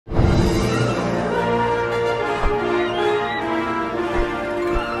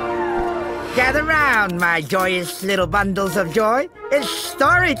Gather round, my joyous little bundles of joy. It's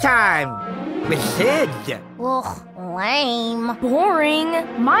story time with Sid. Ugh, lame. Boring.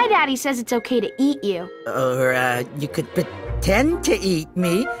 My daddy says it's okay to eat you. Or, you could pretend to eat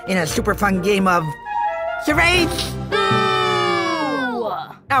me in a super fun game of charades. Boo!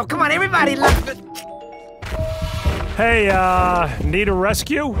 Oh, come on, everybody, let's... Hey, need a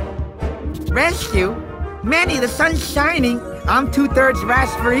rescue? Rescue? Manny, the sun's shining. I'm 2/3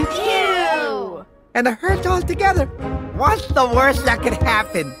 raspberry. Ew! And the herd's all together. What's the worst that could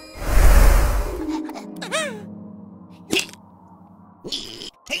happen?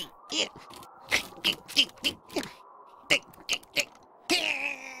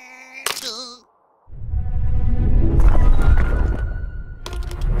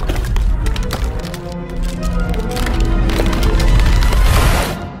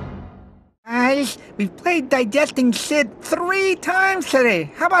 Guys, we've played Digesting Sid 3 times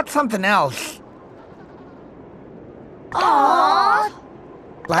today. How about something else? Aww!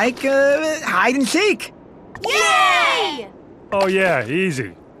 Like, hide and seek. Yay! Oh yeah,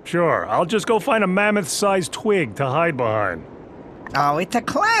 easy. Sure, I'll just go find a mammoth-sized twig to hide behind. Oh, it's a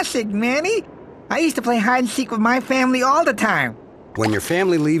classic, Manny. I used to play hide and seek with my family all the time. When your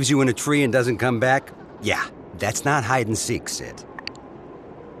family leaves you in a tree and doesn't come back, yeah, that's not hide and seek, Sid.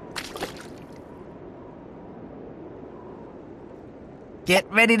 Get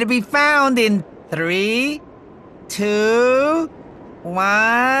ready to be found in 3, 2,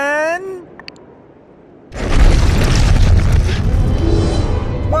 1.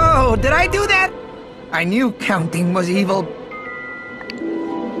 Whoa, did I do that? I knew counting was evil.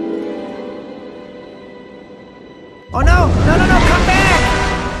 Oh no, come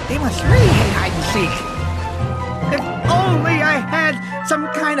back! They must really hate hide and seek. If only I had some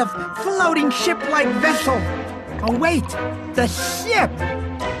kind of floating ship-like vessel. Oh wait, the ship!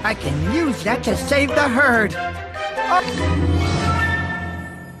 I can use that to save the herd. Oh.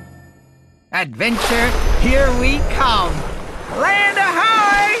 Adventure, here we come. Land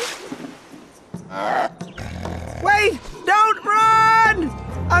ahoy! Wait, don't run!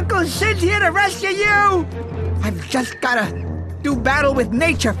 Uncle Sid's here to rescue you! I've just gotta do battle with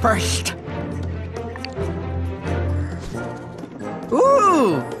nature first.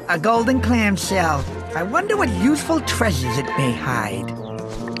 Ooh, a golden clamshell. I wonder what useful treasures it may hide.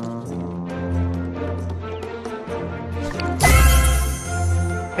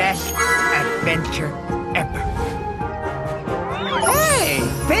 Best adventure ever. Hey,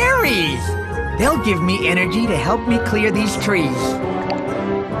 fairies! They'll give me energy to help me clear these trees.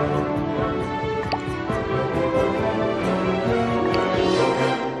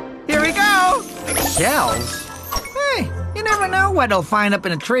 Here we go! Shells? Hey, you never know what I'll find up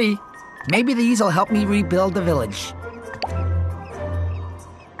in a tree. Maybe these will help me rebuild the village.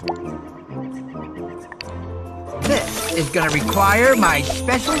 This is gonna require my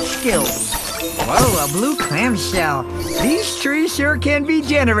special skills. Whoa, a blue clamshell. These trees sure can be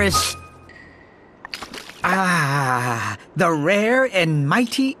generous. Ah, the rare and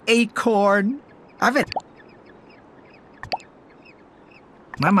mighty acorn.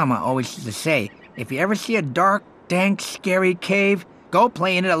 My mama always used to say, if you ever see a dark, dank, scary cave, go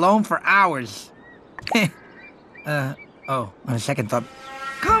play in it alone for hours. On a second thought.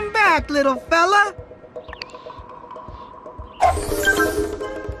 Come back, little fella!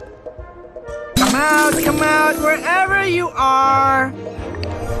 Come out, wherever you are!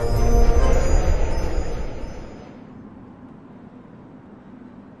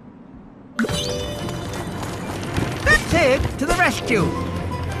 Sid, to the rescue!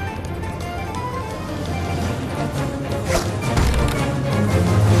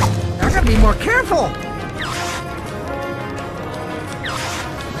 I gotta be more careful!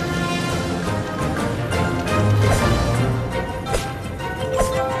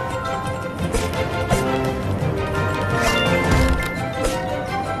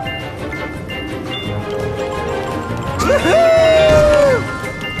 Woohoo!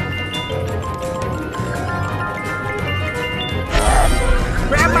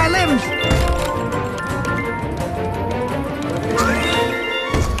 Grab my limbs!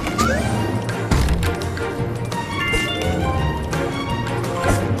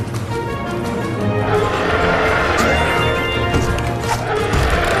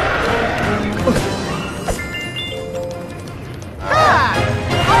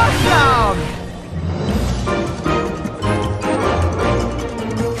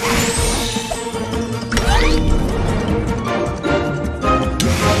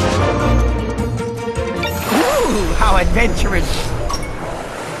 Adventurous.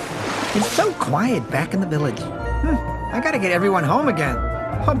 It's so quiet back in the village. I gotta get everyone home again.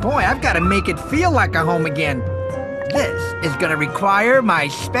 Oh boy, I've got to make it feel like a home again. This is gonna require my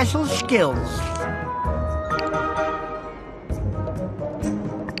special skills.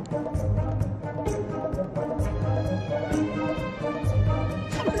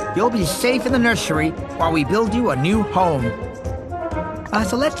 You'll be safe in the nursery while we build you a new home.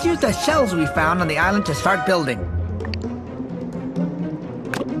 So let's use the shells we found on the island to start building.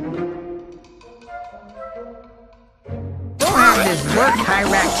 We'll have this work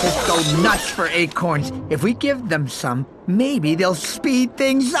Hyraxes go nuts for acorns. If we give them some, maybe they'll speed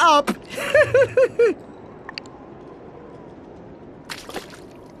things up.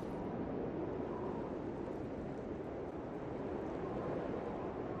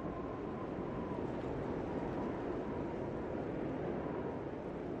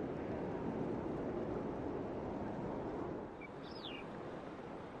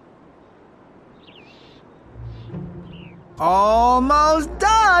 Almost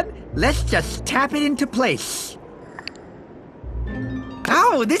done! Let's just tap it into place.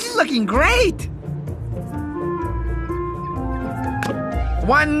 Oh, this is looking great!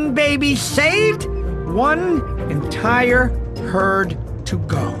 One baby saved, one entire herd to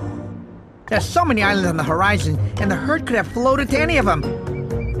go. There's so many islands on the horizon, and the herd could have floated to any of them.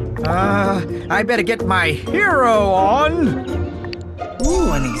 I better get my hero on.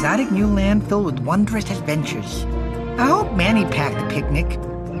 Ooh, an exotic new land filled with wondrous adventures. I hope Manny packed the picnic.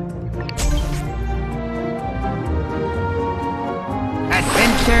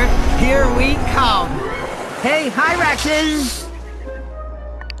 Adventure, here we come. Hey, Hyraxes!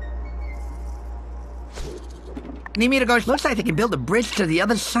 Need me to go? Looks like they can build a bridge to the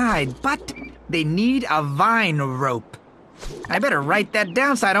other side, but they need a vine rope. I better write that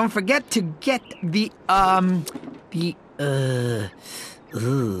down so I don't forget to get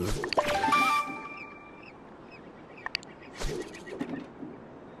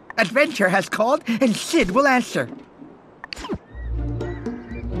Adventure has called, and Sid will answer.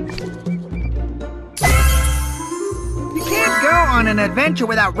 You can't go on an adventure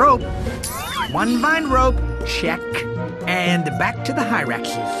without rope. One vine rope, check, and back to the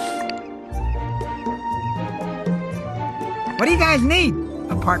Hyraxes. What do you guys need,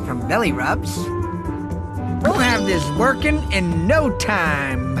 apart from belly rubs? We'll have this working in no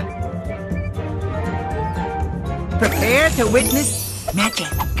time. Prepare to witness magic.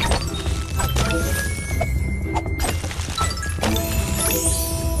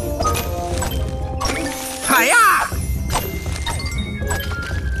 Hi-ya!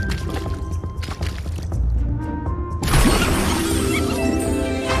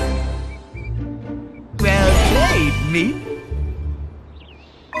 Well played, me.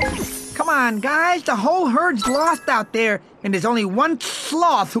 Come on, guys. The whole herd's lost out there, and there's only one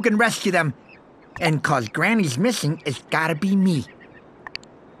sloth who can rescue them. And 'cause Granny's missing, it's gotta be me.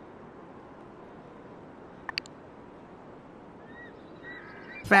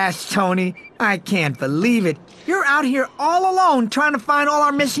 Fast, Tony. I can't believe it. You're out here all alone trying to find all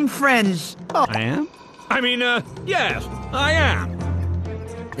our missing friends. Oh. I am? I mean, yes, I am.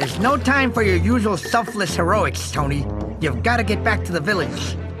 There's no time for your usual selfless heroics, Tony. You've got to get back to the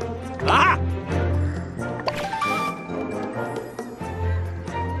village. Ah!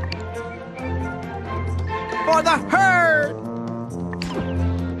 For the herd!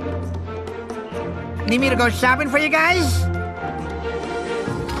 Need me to go shopping for you guys?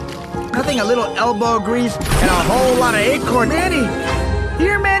 Nothing a little elbow grease and a whole lot of acorn. Manny!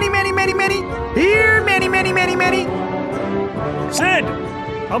 Here, Manny, Manny, Manny, Manny! Here, Manny, Manny, Manny, Manny! Sid!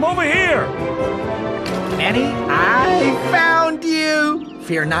 I'm over here! Manny, I found you!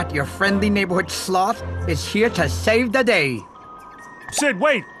 Fear not, your friendly neighborhood sloth is here to save the day. Sid,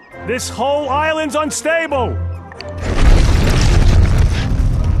 wait! This whole island's unstable!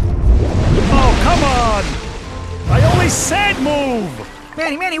 Oh, come on! I only said move!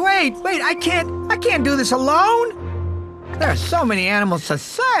 Manny, Manny, wait! I can't do this alone! There are so many animals to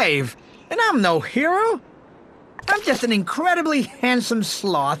save, and I'm no hero. I'm just an incredibly handsome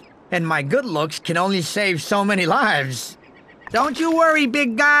sloth, and my good looks can only save so many lives. Don't you worry,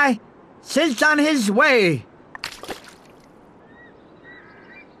 big guy. Sid's on his way.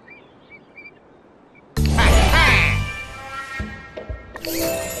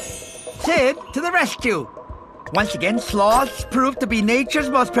 Sid, to the rescue. Once again, sloths prove to be nature's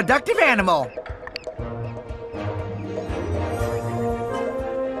most productive animal.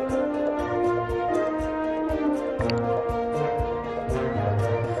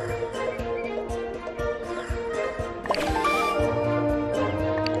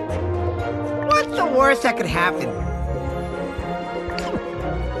 What's the worst that could happen?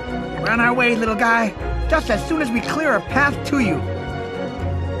 We're on our way, little guy. Just as soon as we clear a path to you.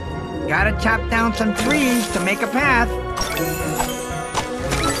 Gotta chop down some trees to make a path.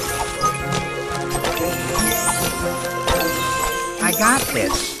 I got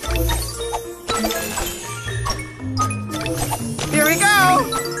this. Here we go!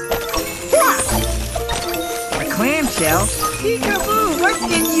 A clamshell? Peekaboo, what's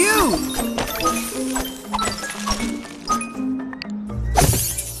in you?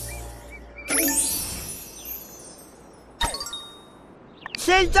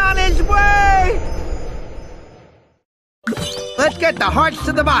 Sid's on his way! Let's get the hearts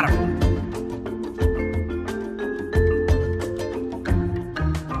to the bottom.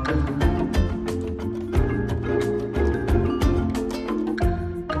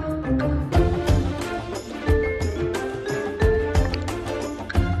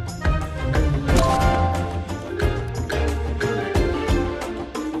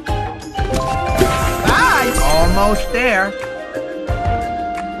 Almost there.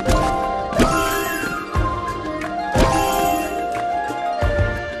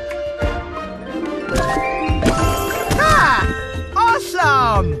 Ah!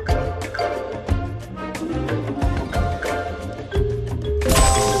 Awesome!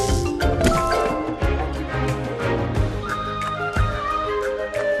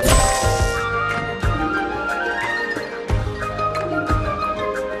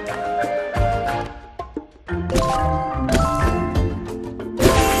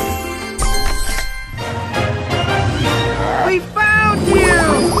 We found you!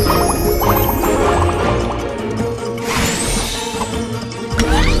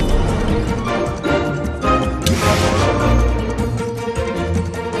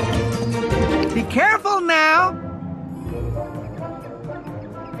 Be careful now!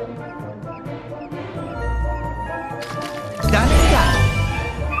 Done.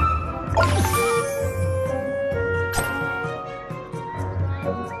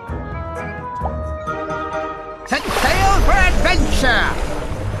 Set sail for adventure!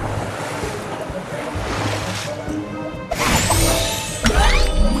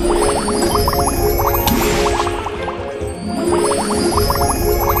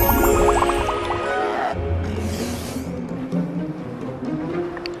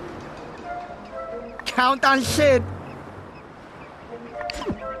 Count on Sid.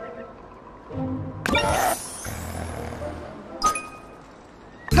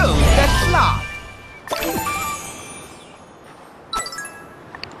 Who's the sloth?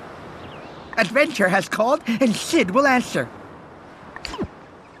 Adventure has called, and Sid will answer.